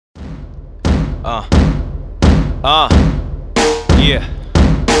Yeah.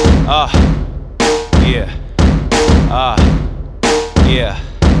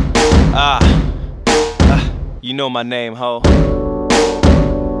 Yeah. You know my name, ho.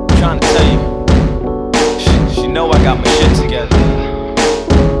 Trying to tell you. She know I got my shit together.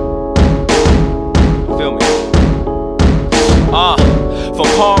 Feel me? From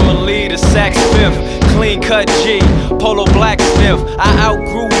Parmalee to Sax Fifth, clean cut G, polo blacksmith. I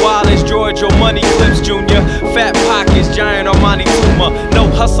outgrew Wallace, George, or Money Clips Jr. Fat pockets, giant Armani tumor. No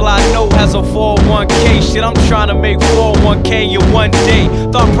hustle I know has a 401k. Shit, I'm trying to make 401k in one day.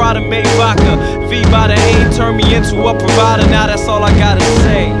 Thought Prada made vodka, V by the A turned me into a provider. Now that's all I gotta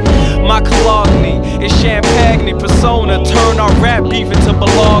say. My Cologne is champagne persona. Turn our rap beef into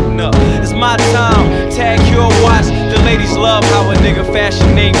Bologna. It's my time, tag your watch. The ladies love how a nigga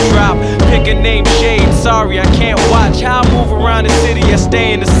fashion name drop. Pick a name shade, sorry I can't watch how I move around the city and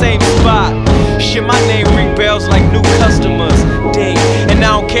stay in the same spot. Shit, my name ring bells like new customers. Dang, and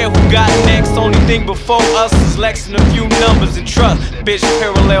I don't care who got next. Only thing before us is Lex and a few numbers and trust. Bitch,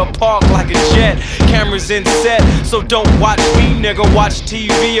 parallel park like a jet. Cameras in set, so don't watch me, nigga. Watch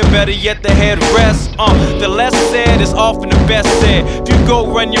TV, or better yet, the headrest. The less said is often the best said. If you go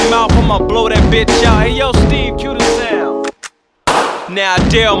run your mouth, I'ma blow that bitch out. Hey yo, Steve, cue the sound. Now I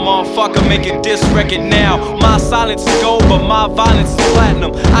dare motherfucker make a diss record now. My silence is gold, but my violence is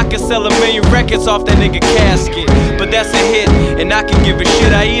platinum. I can sell 1 million records off that nigga casket, but that's a hit, and I can give a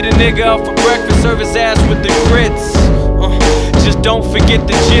shit. I eat a nigga up for breakfast, serve his ass with the grits. Just don't forget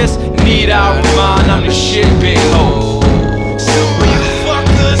the gist. Need I remind I'm the shit, big ho.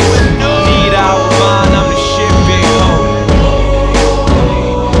 Need I remind I'm the shit, big ho.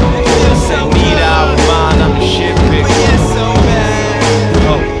 Say need I remind I'm the shit, big ho.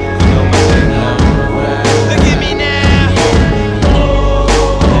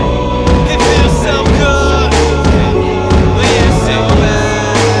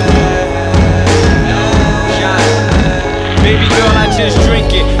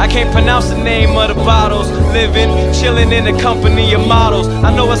 I can't pronounce the name of the bottles. Living, chilling in the company of models.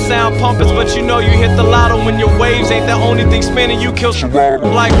 I know it sound pompous, but you know you hit the lotto when your waves ain't the only thing spinning. You kill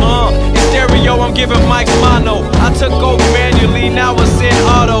like in stereo, I'm giving mics mono. I took over manually, now it's in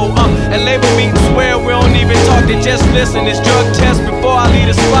auto. And label meetings swear we don't even talk, they just listen. It's drug test before I leave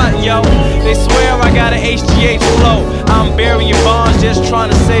the spot, yo. They swear I got an HGH flow. I'm burying bonds, just trying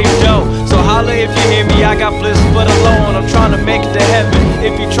to save dough. So holla if you hear me, I got bliss for the loan. I'm trying to make it to heaven.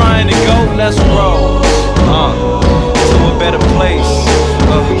 If you're trying to go, let's roll to a better place.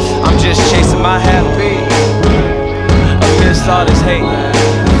 I'm just chasing my happy amidst all this hate.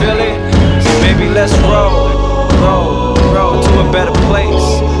 Feel it? So baby, let's roll to a better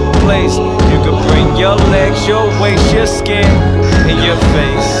place. You can bring your legs, your waist, your skin, and your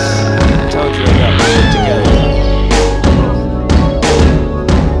face.